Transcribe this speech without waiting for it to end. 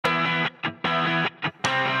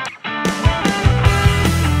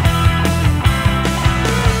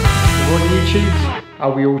YouTube,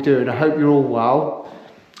 how are we all doing? I hope you're all well.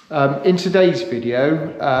 In today's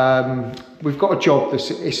video, we've got a job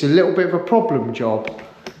it's a little bit of a problem job.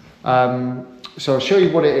 So I'll show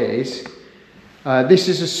you what it is. This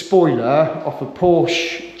is a spoiler off a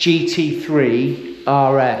Porsche GT3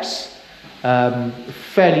 RS,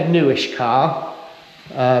 fairly newish car.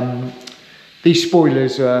 These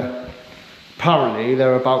spoilers are apparently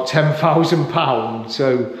they're about £10,000.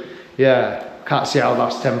 So yeah, can't see how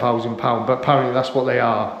that's £10,000, but apparently that's what they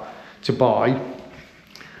are to buy.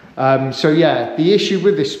 So yeah, the issue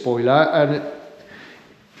with this spoiler, and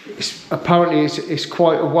apparently it's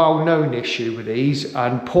quite a well-known issue with these,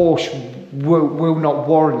 and Porsche will not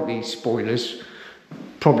warrant these spoilers,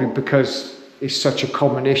 probably because it's such a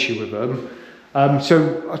common issue with them.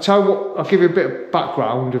 So I'll give you a bit of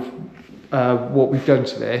background of what we've done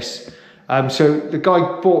to this. So the guy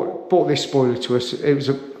bought this spoiler to us. It was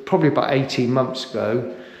probably about 18 months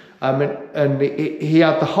ago, and he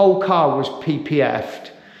had the whole car was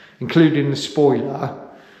PPF'd, including the spoiler.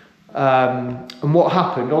 And what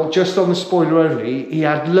happened, just on the spoiler only, he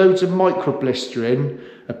had loads of micro blistering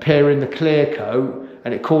appear in the clear coat,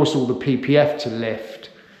 and it caused all the PPF to lift.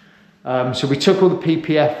 So we took all the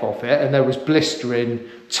PPF off it, and there was blistering,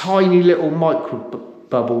 tiny little micro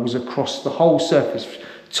bubbles across the whole surface,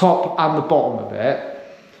 top and the bottom of it.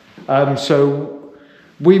 So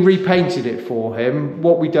we repainted it for him.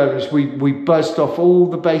 What we done is we buzzed off all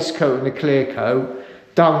the base coat and the clear coat,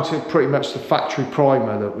 down to pretty much the factory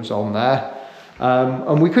primer that was on there.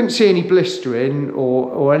 And we couldn't see any blistering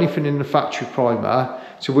or anything in the factory primer.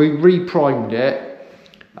 So we re-primed it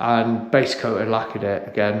and base coat and lacquered it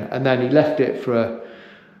again. And then he left it for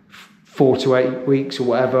 4 to 8 weeks or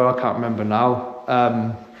whatever, I can't remember now,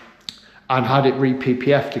 and had it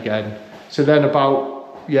re-PPF'd again. So then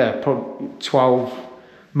about, yeah, probably 12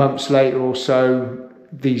 months later or so,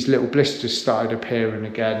 these little blisters started appearing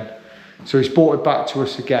again. So he's brought it back to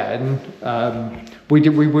us again. We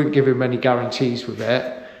wouldn't give him any guarantees with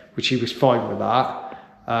it, which he was fine with that.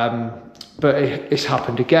 But it's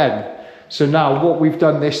happened again. So now what we've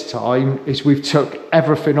done this time is we've took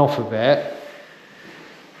everything off of it.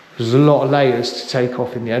 There's a lot of layers to take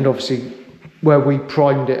off in the end, obviously, where we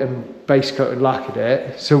primed it and base coat and lacquered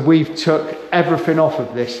it. So we've took everything off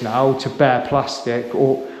of this now to bare plastic,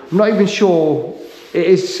 or I'm not even sure, it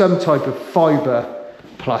is some type of fibre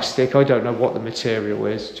plastic. I don't know what the material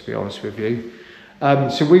is, to be honest with you.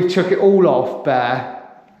 So we've took it all off bare,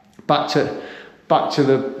 back to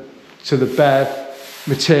the bare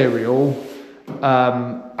material,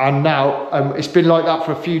 and now it's been like that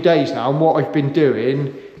for a few days now. And what I've been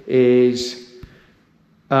doing is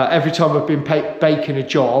every time I've been baking a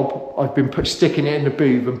job, I've been sticking it in the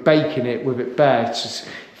booth and baking it with it bare.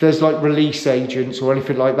 If there's like release agents or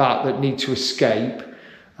anything like that need to escape,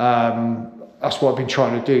 that's what I've been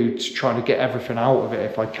trying to do, to try to get everything out of it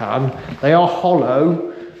if I can. They are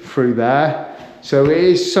hollow through there, so it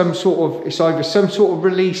is it's either some sort of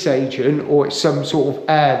release agent or it's some sort of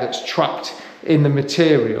air that's trapped in the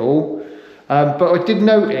material. But I did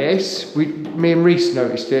notice, me and Reese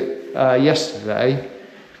noticed it yesterday,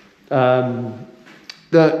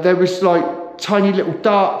 that there was like tiny little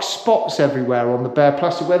dark spots everywhere on the bare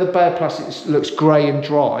plastic. Where the bare plastic looks grey and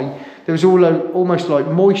dry, there was almost like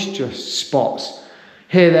moisture spots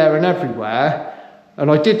here, there and everywhere.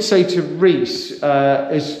 And I did say to Reese,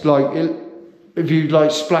 if you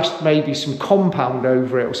like splashed maybe some compound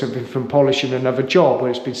over it or something from polishing another job where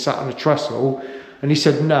it's been sat on a trestle, and he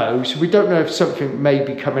said no. So we don't know if something may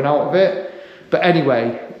be coming out of it. But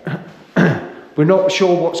anyway, we're not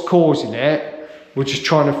sure what's causing it. We're just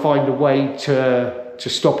trying to find a way to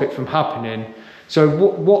stop it from happening. So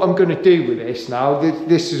what I'm going to do with this now,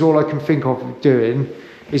 this is all I can think of doing,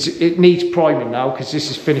 is it needs priming now, because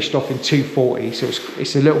this is finished off in 240, so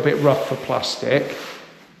it's a little bit rough for plastic.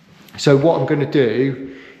 So what I'm going to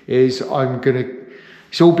do is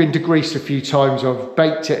it's all been degreased a few times. I've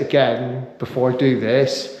baked it again before I do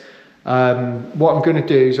this. What I'm going to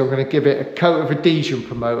do is I'm going to give it a coat of adhesion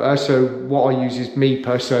promoter. So what I use is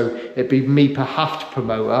Mipa, so it'd be Mipa Haft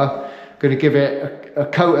promoter. I'm going to give it a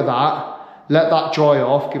coat of that, let that dry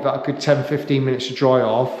off, give that a good 10-15 minutes to dry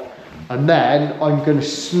off, and then I'm going to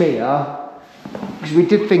smear, because we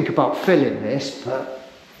did think about filling this, but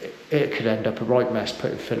it could end up a right mess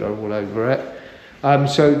putting filler all over it.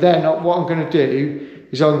 So then what I'm going to do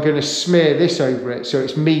is I'm going to smear this over it. So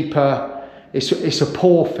it's Mipa. It's a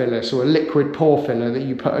pore filler, so a liquid pore filler that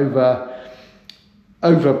you put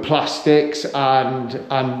over plastics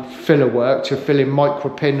and filler work to fill in micro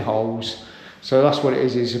pinholes. So that's what it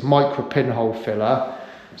is a micro pinhole filler.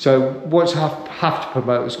 So once Haft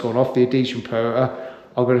promoter's gone off, the adhesion promoter,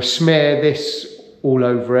 I'm going to smear this all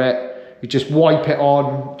over it. You just wipe it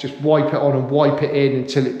on and wipe it in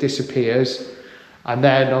until it disappears. And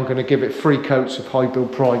then I'm going to give it 3 coats of high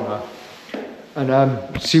build primer.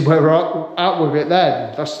 And see where we're at with it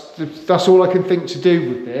then. That's all I can think to do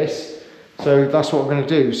with this. So that's what I'm going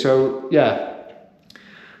to do. So yeah.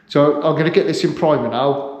 So I'm going to get this in primer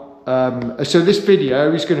now. So this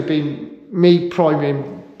video is going to be me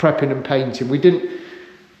priming, prepping and painting. We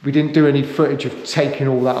didn't do any footage of taking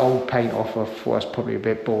all that old paint off. I thought that's probably a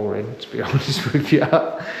bit boring, to be honest with you.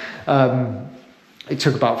 It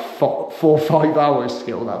took about 4 or 5 hours to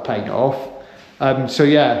get all that paint off. So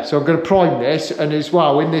yeah, so I'm going to prime this, and as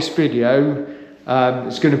well in this video, I'm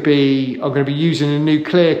going to be using a new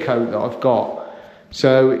clear coat that I've got.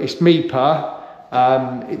 So it's Mipa.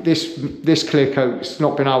 This clear coat, it's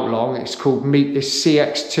not been out long. It's called it's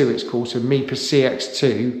CX2. It's called, so Mipa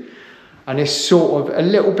CX2, and it's sort of a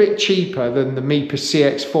little bit cheaper than the Mipa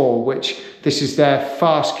CX4, which this is their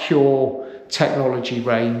fast cure technology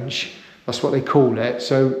range. That's what they call it.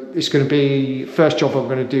 So it's going to be first job I'm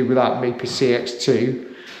going to do with that Mipa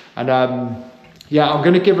CX2. And yeah, I'm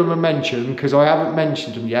going to give them a mention because I haven't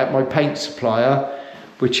mentioned them yet. My paint supplier,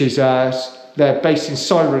 which is they're based in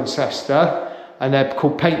Cirencester, and they're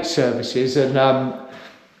called Paint Services, and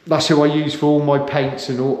that's who I use for all my paints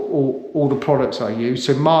and all the products I use.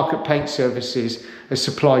 So Market Paint Services has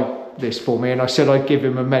supplied this for me, and I said I'd give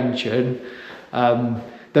him a mention.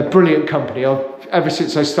 They're a brilliant company. Ever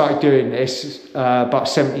since I started doing this about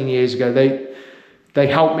 17 years ago, they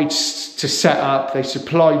helped me to set up. They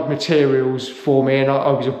supplied materials for me, and I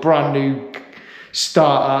was a brand new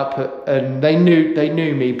startup, and they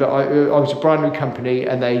knew me, but I was a brand new company,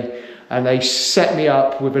 and they set me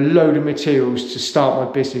up with a load of materials to start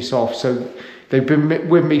my business off. So they've been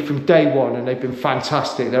with me from day one, and they've been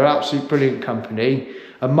fantastic. They're an absolute brilliant company.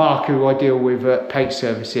 And Mark, who I deal with at Paint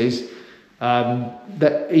Services,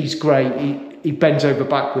 he's great. He bends over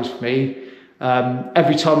backwards for me.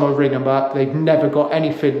 Every time I ring them up, they've never got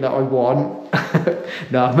anything that I want.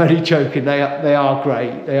 No, I'm only joking. They are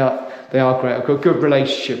great. They are great. I've got a good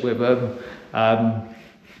relationship with them,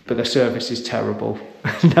 but the service is terrible.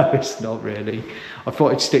 No, it's not really. I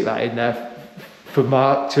thought I'd stick that in there for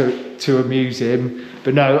Mark to amuse him.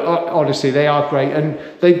 But no, honestly, they are great, and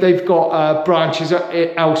they've got branches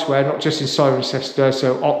elsewhere, not just in Cirencester.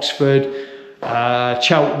 So Oxford,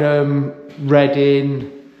 Cheltenham, Reading.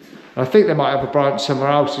 I think they might have a branch somewhere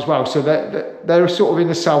else as well. So they're sort of in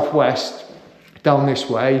the southwest, down this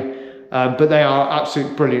way, but they are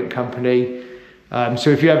absolute brilliant company. So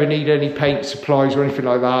if you ever need any paint supplies or anything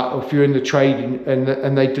like that, or if you're in the trade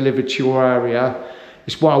and they deliver to your area,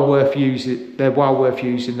 it's well worth using. They're well worth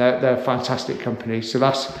using. They're a fantastic company. So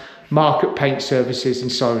that's Market Paint Services in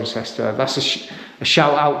Cirencester. That's a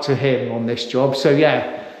shout out to him on this job. So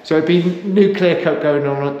yeah. So it'd be new clear coat going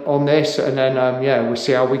on this, and then yeah, we'll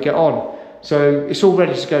see how we get on. So it's all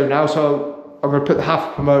ready to go now. So I'm going to put the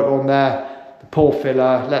half promoter on there, the pore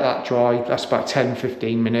filler, let that dry. That's about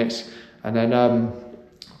 10-15 minutes, and then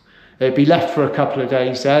it'd be left for a couple of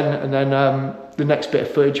days then, and then the next bit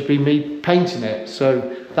of footage would be me painting it.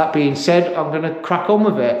 So that being said, I'm going to crack on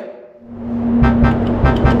with it.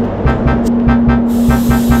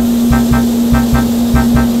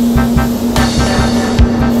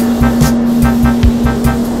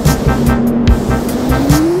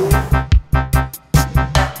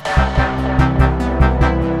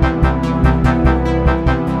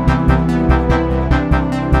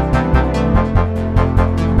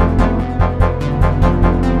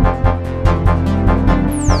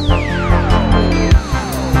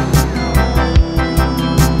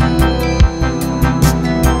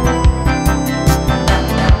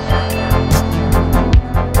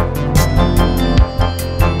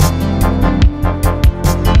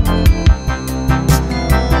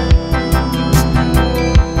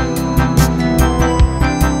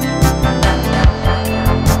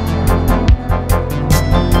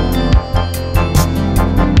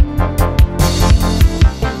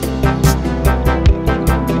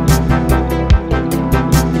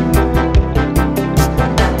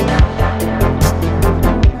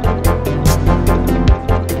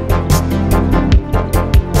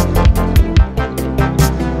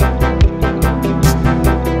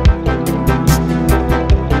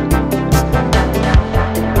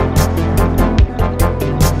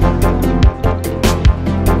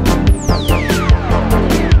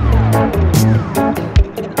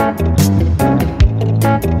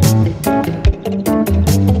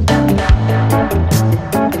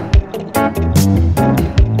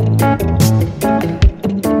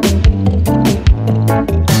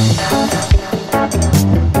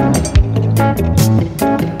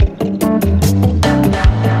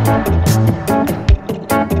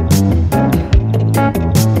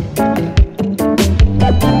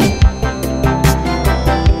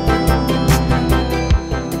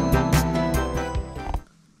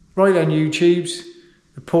 Right then, YouTubes,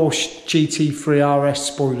 the Porsche GT3 RS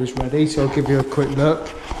spoiler's ready, so I'll give you a quick look.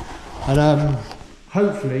 And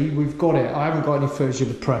hopefully we've got it. I haven't got any footage of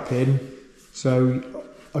the prep in, so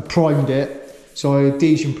I primed it, so I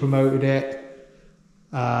adhesion promoted it,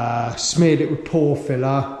 smeared it with pore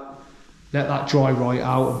filler, let that dry right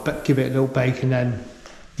out and give it a little bake, and then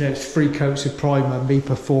it's 3 coats of primer,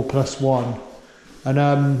 Mipa 4+1.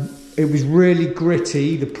 And it was really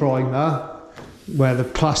gritty, the primer, where the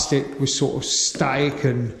plastic was sort of static,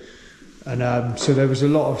 and so there was a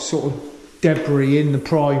lot of sort of debris in the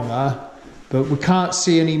primer, but we can't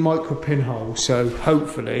see any micro pinholes, so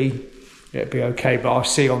hopefully it'll be okay. But I'll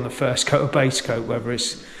see on the first coat of base coat whether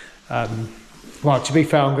it's well, to be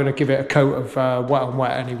fair, I'm going to give it a coat of wet on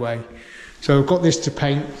wet anyway. So I've got this to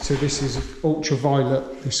paint. So this is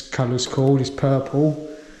ultraviolet, this colour's called, it's purple.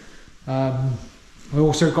 I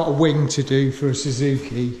also got a wing to do for a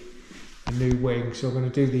Suzuki, a new wing, so I'm going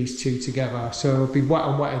to do these two together. So I'll be wet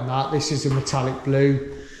on wet in that. This is a metallic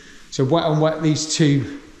blue. So wet on wet these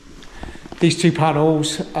two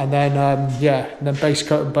panels, and then yeah, and then base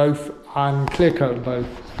coat them both and clear coat them both.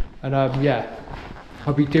 And yeah,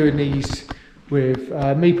 I'll be doing these with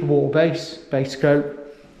Mipa Waterbase base coat.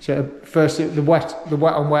 So first the wet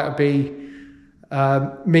on wet will be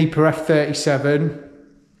Mipa F37.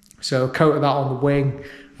 So a coat of that on the wing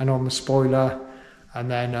and on the spoiler,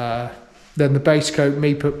 and then the base coat,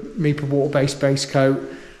 Mipa Waterbase base coat,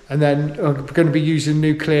 and then I'm going to be using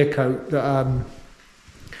new clear coat that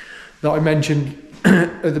I mentioned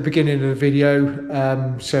at the beginning of the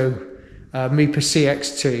video. So Mipa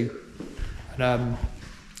CX2, and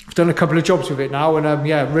I've done a couple of jobs with it now, and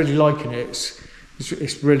yeah, I'm really liking it.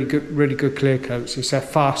 It's really good clear coat. So it's a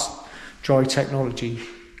fast dry technology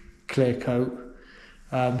clear coat.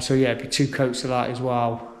 So yeah, it'd be 2 coats of that as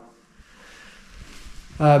well.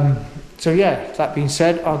 So yeah, that being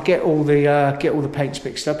said, I'll get all the paints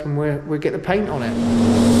mixed up, and we'll get the paint on it.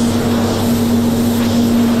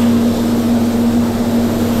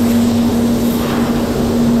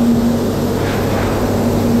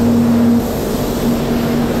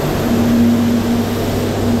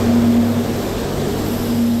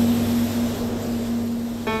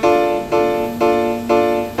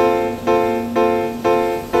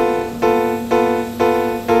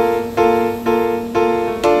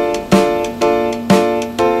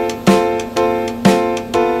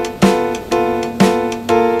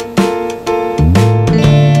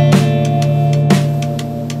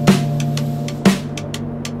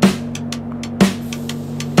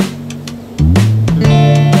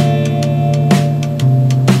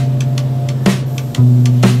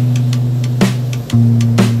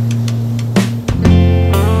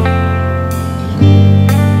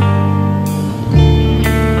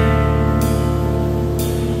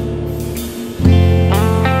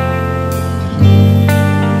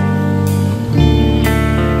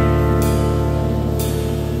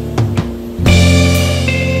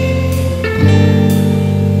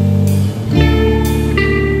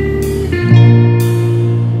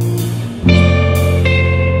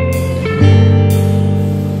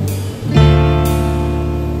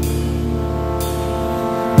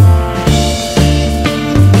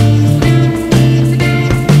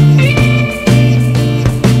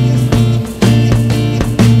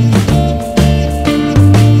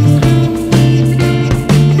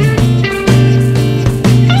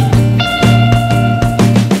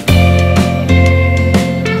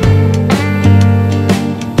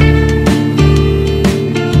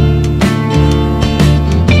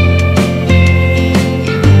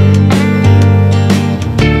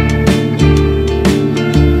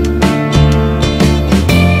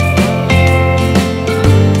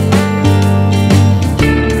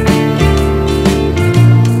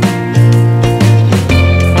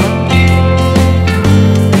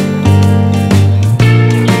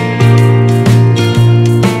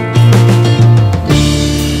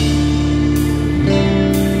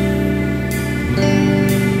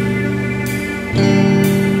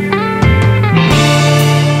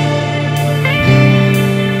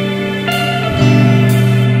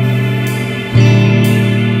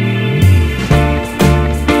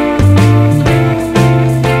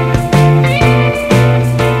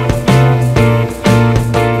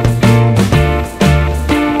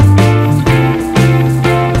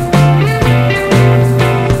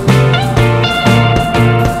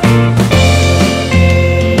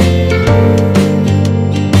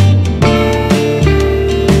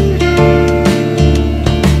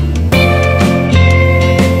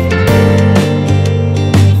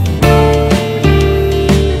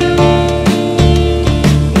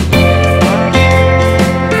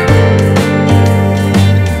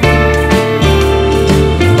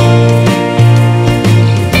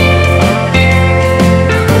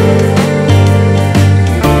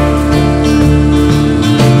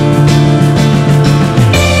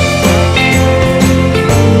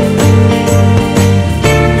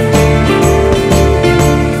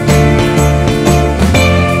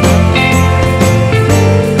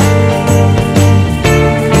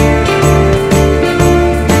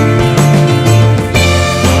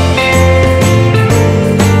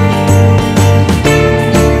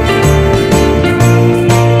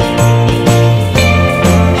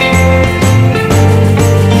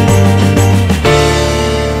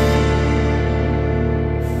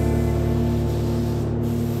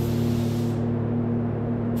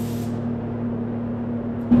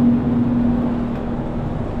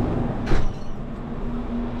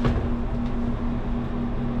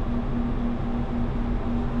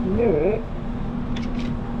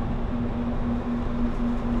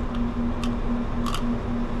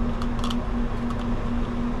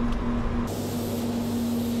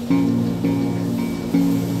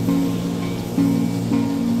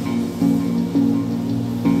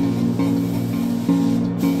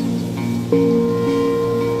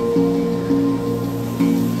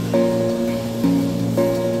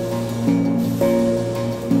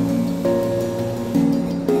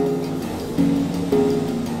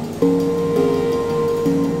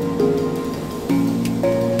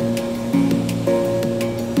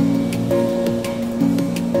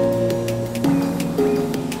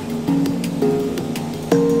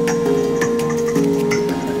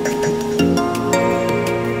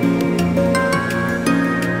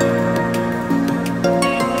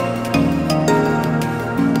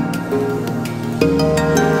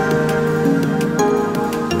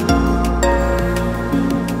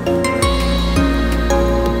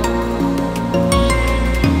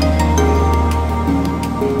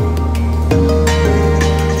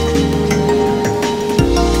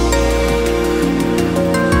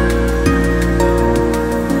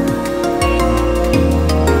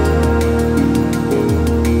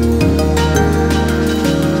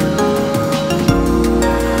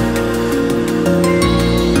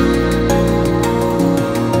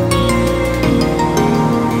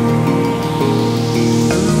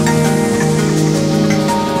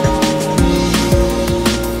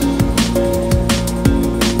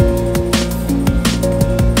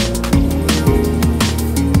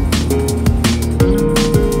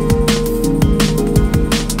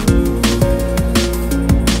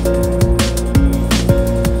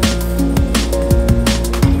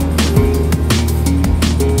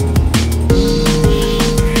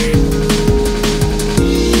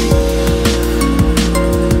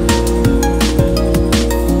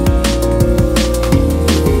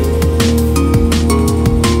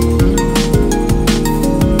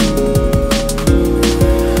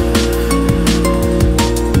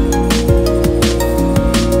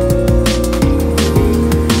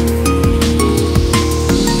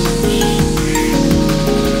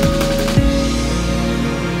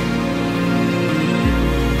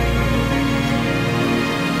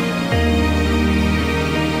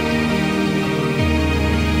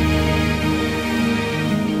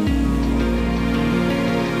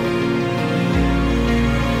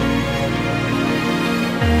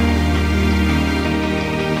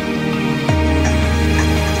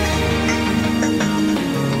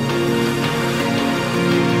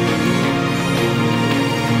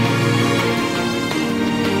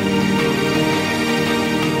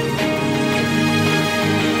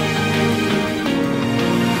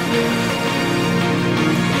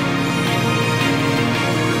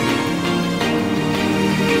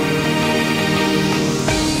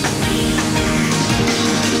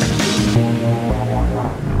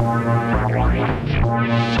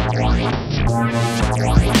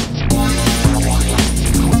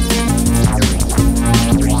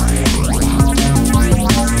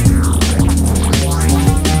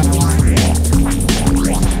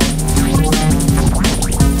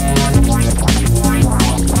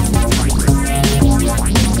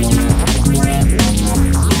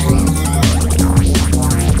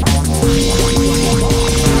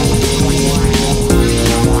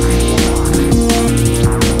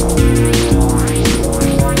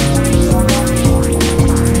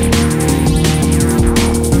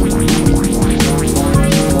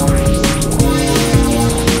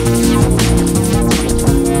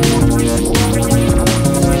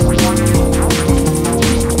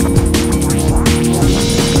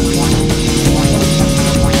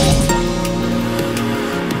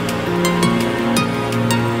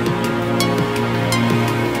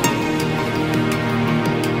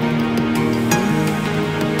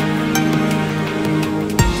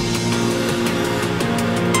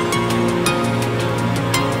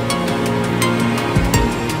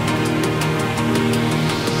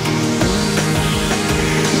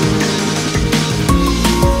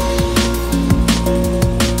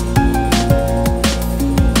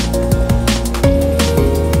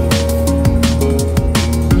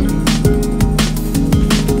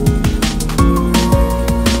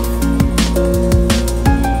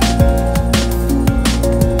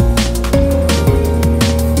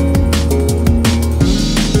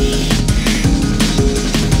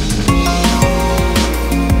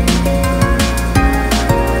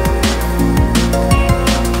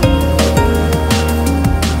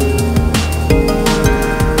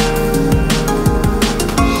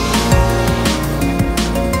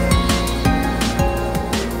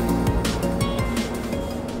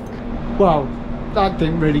 Well, that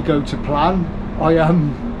didn't really go to plan.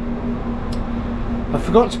 I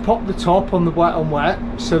forgot to pop the top on the wet on wet,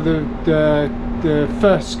 so the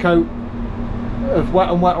first coat of wet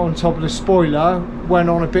on wet on top of the spoiler went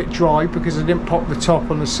on a bit dry because I didn't pop the top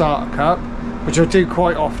on the starter cup, which I do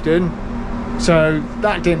quite often, so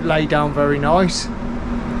that didn't lay down very nice.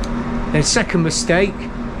 Then second mistake,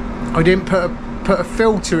 I didn't put a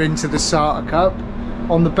filter into the starter cup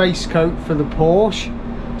on the base coat for the Porsche,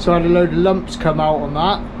 so I had a load of lumps come out on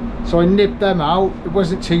that. So I nibbed them out. It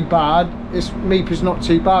wasn't too bad. Mipa's not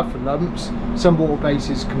too bad for lumps. Some water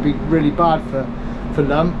bases can be really bad for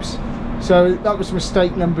lumps. So that was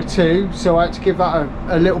mistake number 2. So I had to give that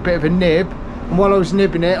a little bit of a nib. And while I was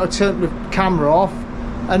nibbing it, I turned the camera off.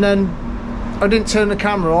 And then I didn't turn the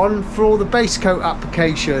camera on for all the base coat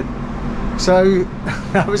application. So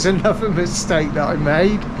that was another mistake that I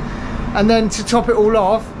made. And then to top it all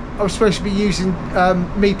off, I was supposed to be using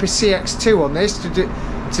Mipa CX2 on this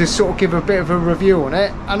to sort of give a bit of a review on it,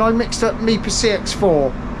 and I mixed up Mipa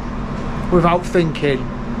CX4 without thinking.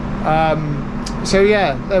 So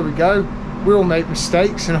yeah, there we go. We all make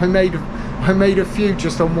mistakes, and I made a few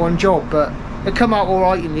just on one job, but it come out all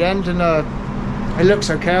right in the end, and it looks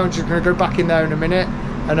okay. I'm just going to go back in there in a minute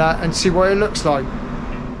and see what it looks like.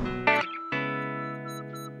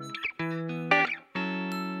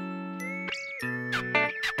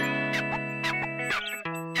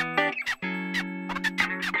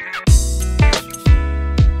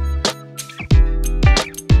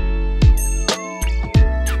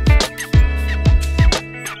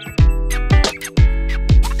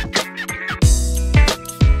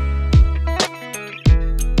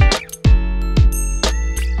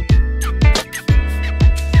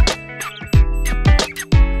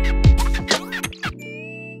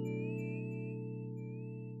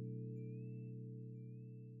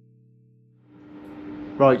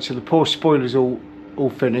 Right, so the Porsche spoiler's all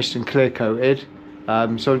finished and clear coated. So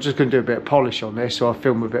I'm just going to do a bit of polish on this. So I'll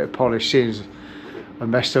film a bit of polish. Seeing as I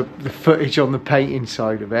messed up the footage on the painting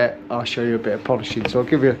side of it, I'll show you a bit of polishing. So I'll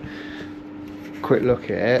give you a quick look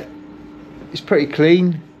at it. It's pretty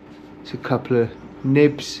clean. It's a couple of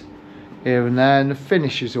nibs here and there, and the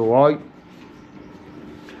finish is all right.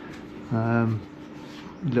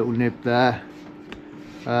 Little nib there.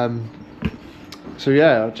 So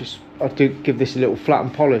yeah, I do give this a little flat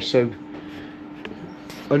and polish. So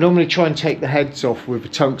I normally try and take the heads off with a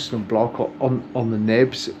tungsten block on the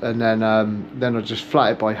nibs, and then I just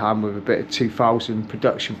flat it by hand with a bit of 2000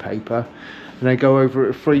 production paper, and then go over it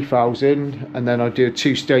at 3000, and then I do a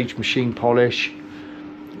 2-stage machine polish.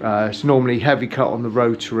 It's normally heavy cut on the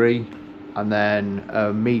rotary, and then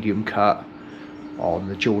a medium cut on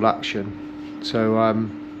the dual action. So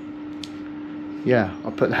yeah,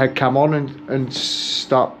 I'll put the head cam on and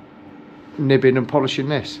start nibbing and polishing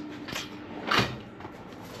this.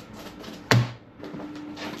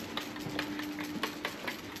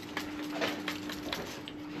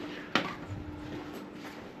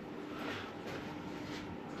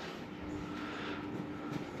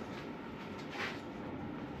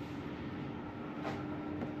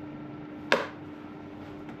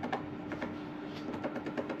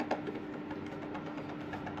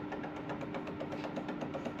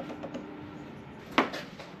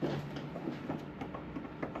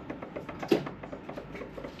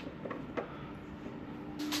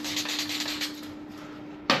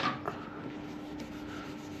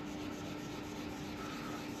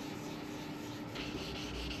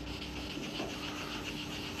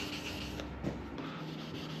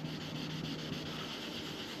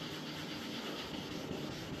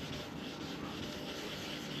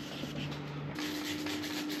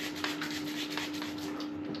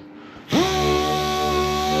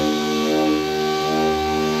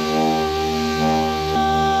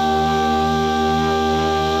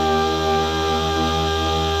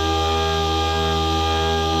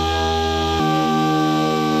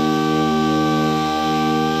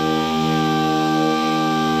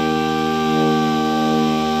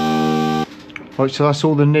 Right, so that's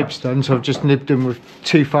all the nibs done. So I've just nibbed them with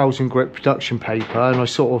 2000 grit production paper, and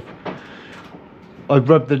I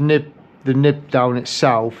rub the nib down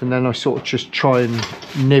itself, and then I sort of just try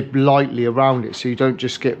and nib lightly around it, so you don't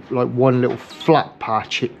just get like one little flat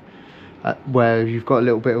patch where you've got a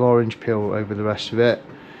little bit of orange peel over the rest of it.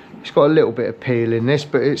 It's got a little bit of peel in this,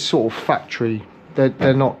 but it's sort of factory.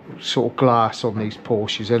 They're not sort of glass on these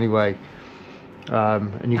Porsches anyway.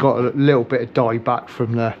 And you got a little bit of dye back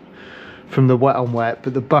from the wet on wet,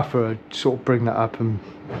 but the buffer would sort of bring that up and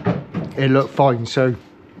it looked fine. So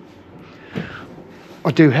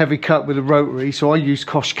I do heavy cut with a rotary, so I use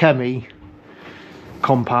Kosh Chemi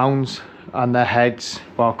compounds. and their heads,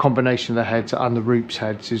 well, a combination of the heads and the Roops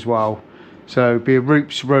heads as well. So it'd be a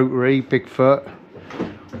Roops rotary Bigfoot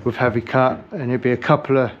with heavy cut, and it'd be a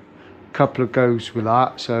couple of goes with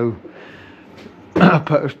that. So I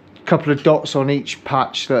put a couple of dots on each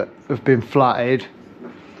patch that have been flatted,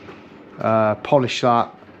 polish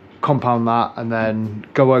that, compound that, and then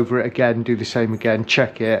go over it again, do the same again,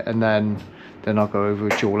 check it, and then I'll go over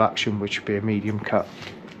a dual action, which would be a medium cut.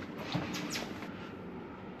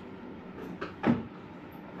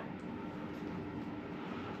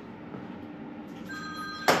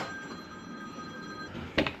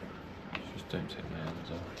 Just don't take my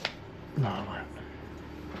hands off. No, I won't.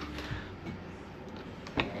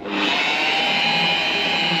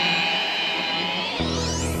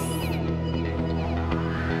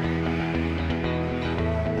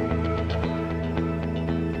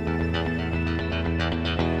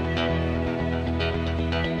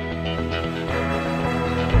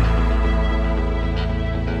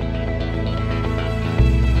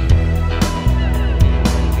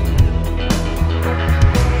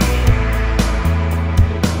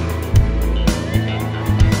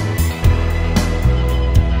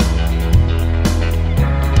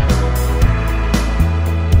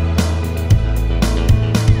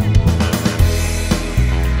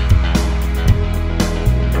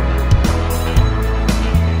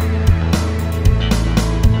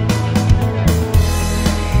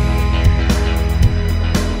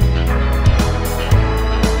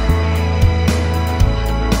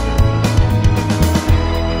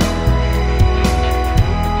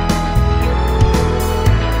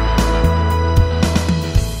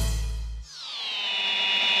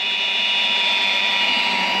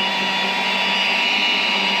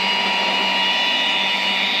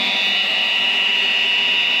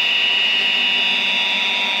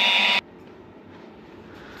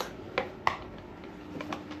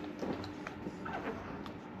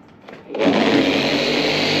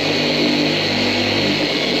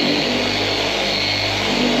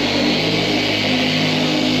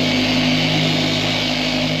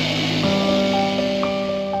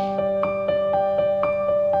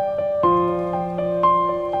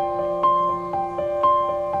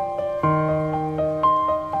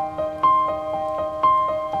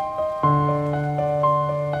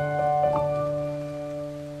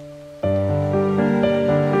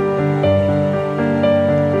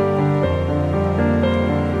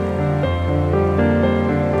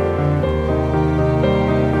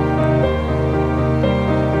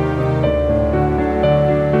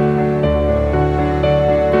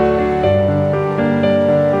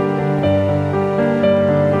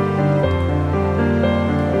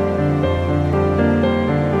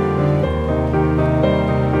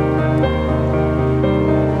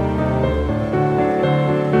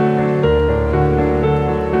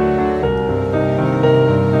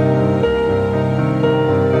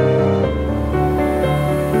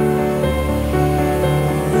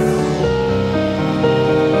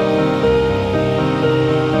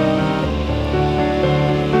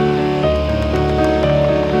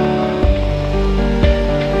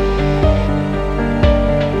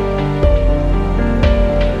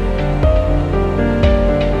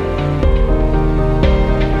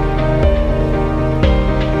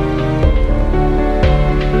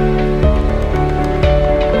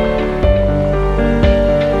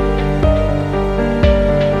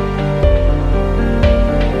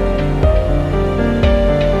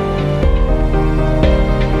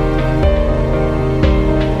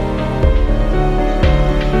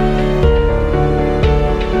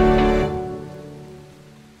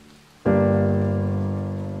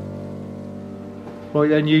 Right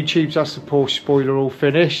then, YouTube's, that's the Porsche spoiler all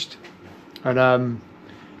finished, and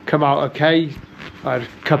come out okay. I had a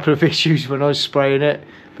couple of issues when I was spraying it,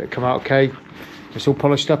 but it come out okay. It's all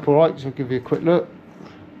polished up all right, so I'll give you a quick look.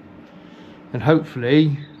 And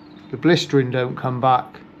hopefully the blistering don't come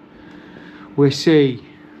back. We'll see.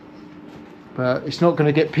 But it's not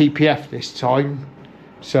going to get PPF this time.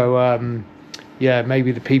 So yeah,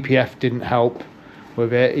 maybe the PPF didn't help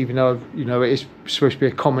with it, even though, you know, it is supposed to be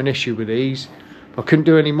a common issue with these. But I couldn't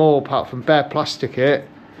do any more apart from bare plastic it,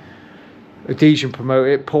 adhesion promote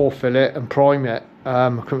it, pore fill it and prime it. I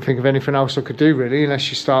couldn't think of anything else I could do really, unless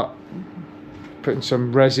you start putting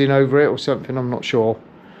some resin over it or something, I'm not sure.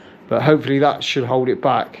 But hopefully that should hold it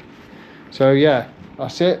back. So yeah,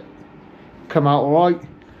 that's it. Come out all right.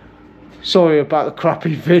 Sorry about the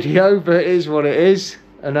crappy video, but it is what it is.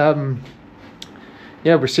 And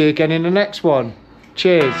yeah, we'll see you again in the next one.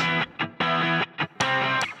 Cheers.